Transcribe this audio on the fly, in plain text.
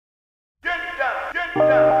Check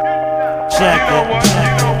it.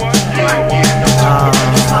 It's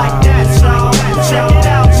like that, y'all. Check it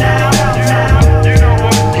out now.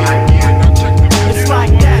 It's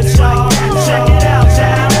like that, y'all. Check it out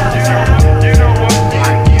now. It's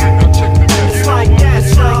like that,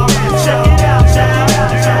 y'all. Check it out now.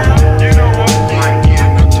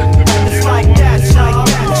 It's like that, y'all.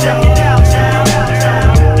 Check it out now.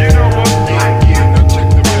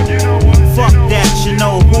 Fuck that, you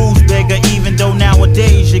know who's bigger. Even though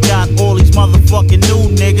nowadays you got all these motherfucking new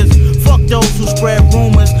niggas. Fuck those who spread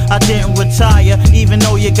rumors. I didn't retire, even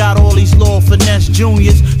though you got all these Lord Finesse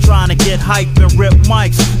juniors trying to get hype and rip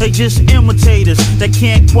mics. They just imitators that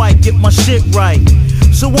can't quite get my shit right.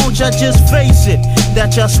 So won't y'all just face it,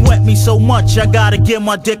 that y'all sweat me so much I gotta give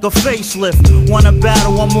my dick a facelift. Wanna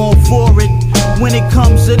battle, I'm all for it. When it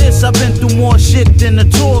comes to this, I've been through more shit than the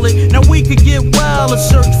toilet. Now we could get wild and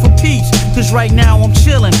search for peace, cause right now I'm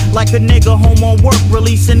chillin' like a nigga home on work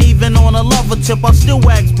release. And even on a lover tip, I still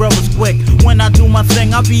wax brothers quick. When I do my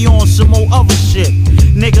thing, I be on some more other shit.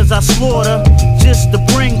 Niggas I slaughter just to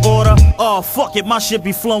bring order. Oh fuck it, my shit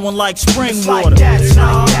be flowing like spring water. Like that,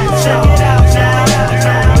 y'all. Check it out now.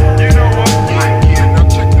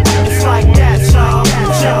 It's like that, y'all.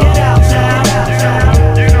 Check it out now.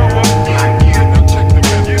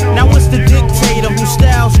 Now it's the dictator whose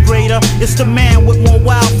style's greater. It's the man with more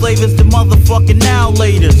wild flavors than motherfucking now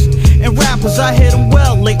laters. And rappers, I hit them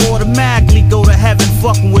well, they automatically go to heaven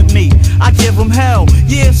fucking with me. I give them hell,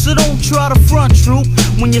 yeah, so don't try to front troop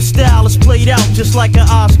when your style is played out just like an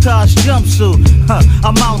Oshkosh jumpsuit.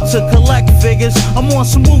 I'm out to collect figures, I'm on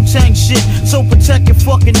some Wu-Tang shit, so protect your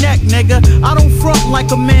fucking neck, nigga. I don't front like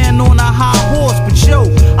a man on a high horse, but yo,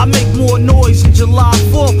 I make more noise than July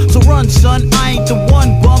 4th. So run, son, I ain't the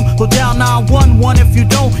one bum. Go down 911 if you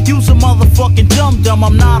don't use a motherfucking dum-dum.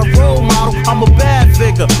 I'm not a role model, I'm a bad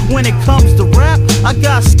figure. When it comes to rap, I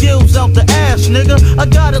got skills out the ass, nigga. I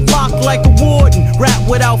got it locked like a warden. Rap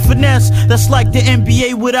without finesse, that's like the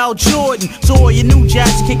NBA without Jordan. So all your new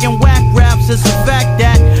jacks kicking whack raps, it's a fact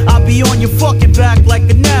that I be on your fucking back like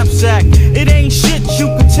a knapsack. It ain't shit you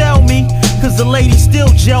can tell me, cause the ladies still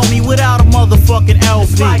gel me without a motherfucking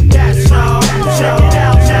LP. It's like that, y'all. Check it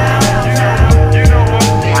out now.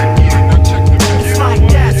 It's like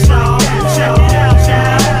that, y'all. Check it out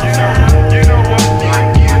now.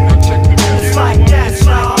 It's like that,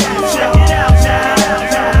 y'all. Check it out now.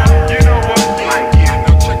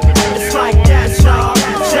 It's like that, y'all.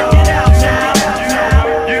 Check it out now.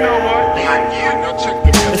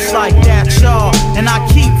 It's like that, y'all, and I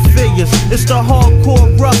keep figures. It's the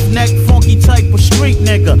hardcore, roughneck, funky type of street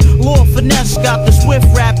nigga. Lord Finesse got the swift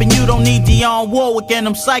rap, and you don't need Dionne Warwick and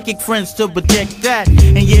them psychic friends to predict that.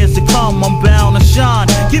 In years to come, I'm bound to shine.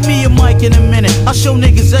 Give me a mic in a minute, I'll show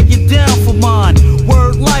niggas that get down for mine.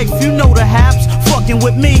 Word life, you know the haps. Fucking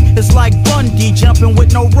with me, it's like Bundy jumping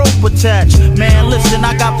with no rope attached. Man, listen,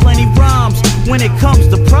 I got plenty rhymes. When it comes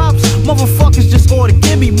to props, motherfuckers just ought to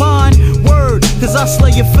give me mine. Word, cause I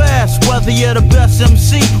slay you fast, whether you're the best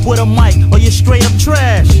MC with a mic or you're straight up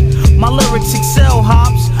trash. My lyrics excel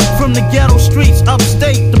hops from the ghetto streets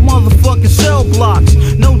upstate, the motherfucking cell blocks.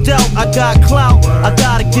 No doubt I got clout, I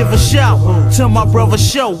gotta give a shout to my brother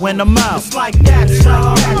Show when I'm out. It's like that,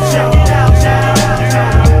 y'all. Check it out now.